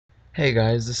Hey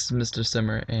guys, this is Mr.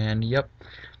 Simmer, and yep,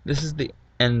 this is the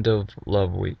end of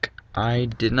Love Week. I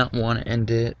did not want to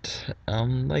end it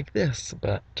like this,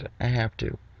 but I have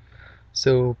to.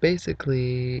 So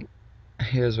basically,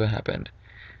 here's what happened.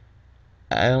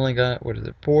 I only got, what is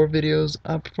it, 4 videos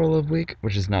up for Love Week,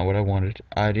 which is not what I wanted.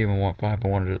 I didn't even want 5, I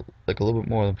wanted like a little bit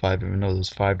more than 5, even though there's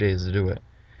 5 days to do it.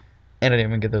 And I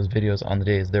didn't even get those videos on the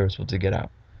days they were supposed to get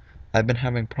out. I've been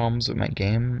having problems with my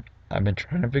game. I've been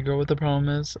trying to figure out what the problem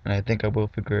is, and I think I will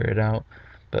figure it out.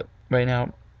 But right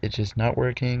now, it's just not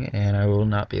working, and I will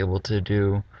not be able to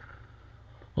do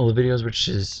all the videos, which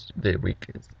is the week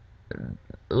is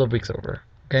Love Week's over.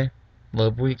 Okay,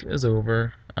 Love Week is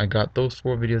over. I got those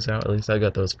 4 videos out. At least I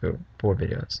got those four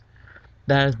videos.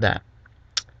 That is that.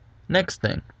 Next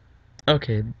thing.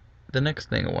 Okay, the next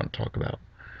thing I want to talk about.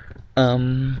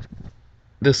 Um,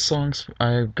 the songs,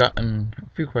 I've gotten a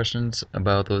few questions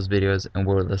about those videos and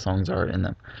where the songs are in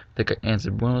them. I think I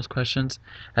answered one of those questions.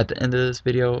 At the end of this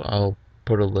video, I'll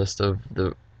put a list of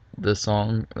the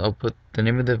song. I'll put the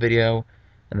name of the video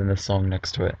and then the song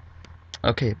next to it.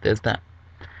 Okay, there's that.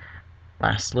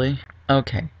 Lastly,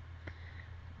 okay,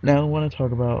 now I want to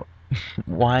talk about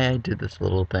why I did this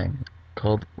little thing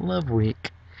called Love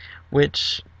Week,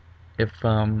 which, if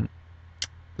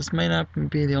this might not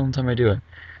be the only time I do it.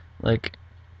 Like,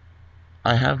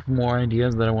 I have more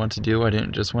ideas that I want to do. I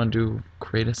didn't just want to do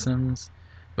create Sims,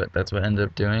 but that's what I ended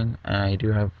up doing. I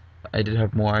did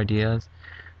have more ideas,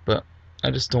 but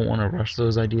I just don't want to rush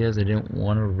those ideas. I didn't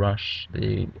want to rush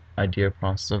the idea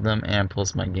process of them, and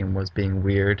plus my game was being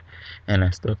weird, and I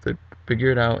still have to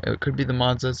figure it out. It could be the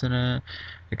mods that's in it.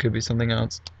 It could be something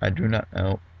else. I do not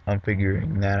know. I'm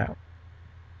figuring that out.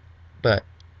 But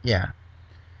yeah.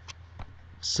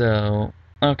 So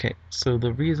okay. So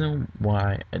the reason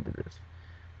why I did this.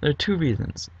 There are 2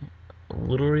 reasons. A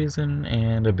little reason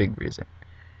and a big reason.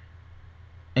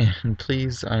 And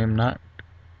please,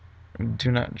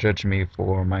 do not judge me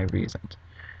for my reasons.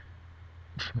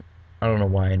 I don't know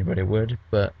why anybody would,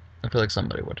 but I feel like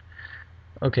somebody would.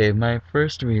 Okay, my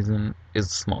first reason is a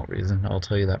small reason. I'll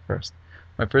tell you that first.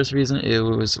 My first reason it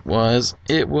was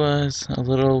a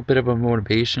little bit of a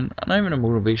motivation. Not even a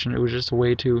motivation. It was just a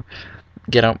way to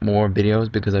get out more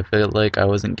videos because I felt like I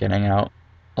wasn't getting out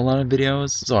a lot of videos,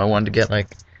 so I wanted to get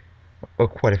like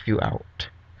quite a few out.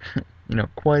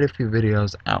 Quite a few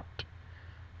videos out.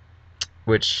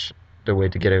 Which the way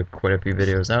to get quite a few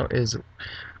videos out is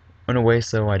in a way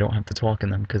so I don't have to talk in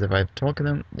them. Because if I talk in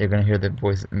them, you're gonna hear the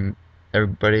voice,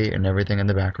 everybody and everything in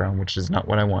the background, which is not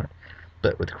what I want.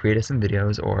 But with create some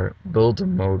videos or build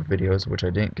mode videos, which I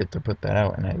didn't get to put that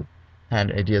out, and I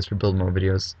had ideas for build mode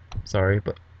videos. Sorry,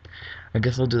 but I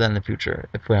guess I'll do that in the future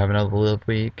if we have another live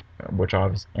week, which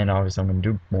obviously I'm gonna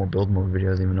do more build mode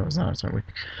videos even though it's not a certain week.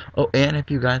 Oh, and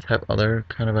if you guys have other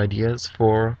kind of ideas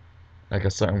for like a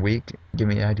certain week, give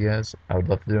me ideas. I would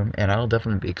love to do them, and I'll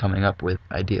definitely be coming up with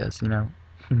ideas.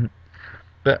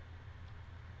 But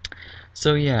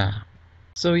yeah,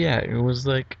 it was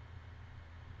like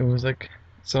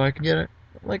so I could get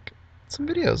like some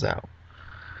videos out.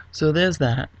 So there's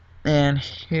that, and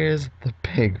here's the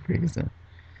big reason.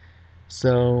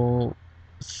 So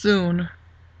soon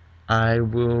I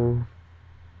will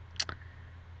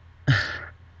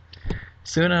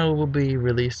soon I will be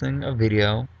releasing a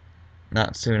video.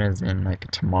 Not soon as in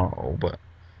like tomorrow, but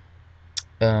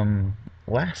um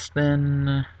less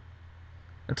than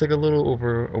it's like a little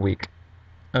over a week.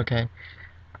 Okay.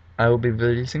 I will be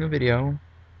releasing a video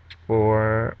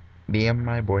for me and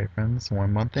my boyfriend's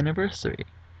 1 month anniversary.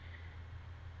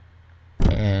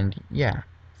 And yeah,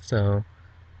 so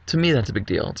to me that's a big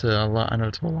deal. I know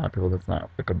to a lot of people that's not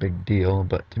like a big deal,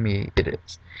 but to me it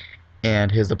is.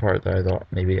 And here's the part that I thought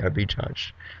maybe I'd be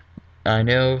judged. I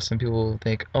know some people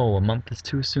think, oh, a month is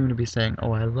too soon to be saying,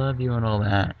 oh, I love you and all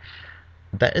that.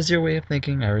 That is your way of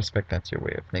thinking. I respect that's your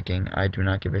way of thinking. I do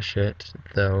not give a shit,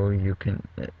 though you can.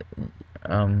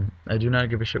 I do not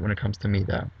give a shit when it comes to me,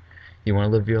 though. You want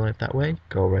to live your life that way?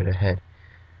 Go right ahead.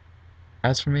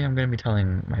 As for me, I'm going to be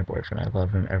telling my boyfriend I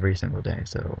love him every single day,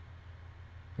 so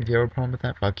if you have a problem with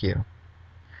that, fuck you.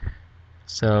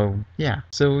 So, yeah.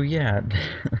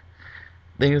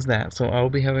 Thing is that. So,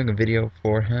 I'll be having a video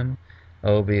for him.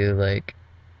 I'll be like.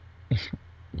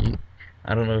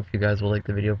 I don't know if you guys will like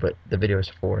the video, but the video is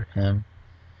for him.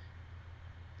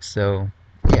 So,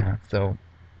 yeah. So,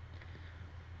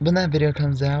 when that video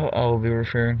comes out, I'll be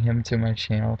referring him to my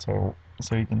channel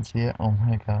so you can see it. Oh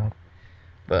my god.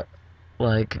 But,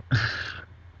 like.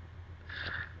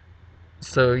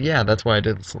 So yeah, that's why I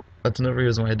did this. That's another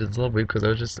reason why I did this love week, because I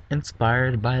was just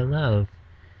inspired by love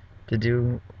to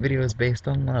do videos based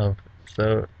on love.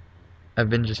 So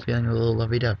I've been just feeling a little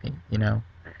lovey-dovey.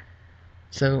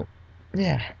 So,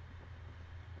 yeah,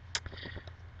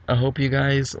 I hope you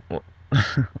guys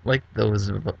like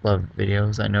those love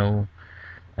videos. I know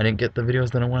I didn't get the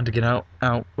videos that I wanted to get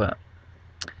out, but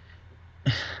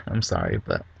I'm sorry,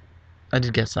 but I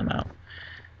did get some out.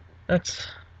 That's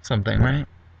something, right?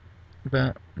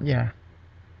 But yeah,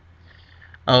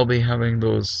 I'll be having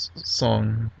those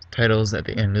song titles at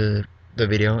the end of the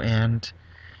video, and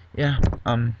yeah,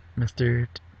 I'm Mr.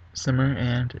 Simmer,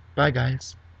 and bye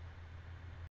guys.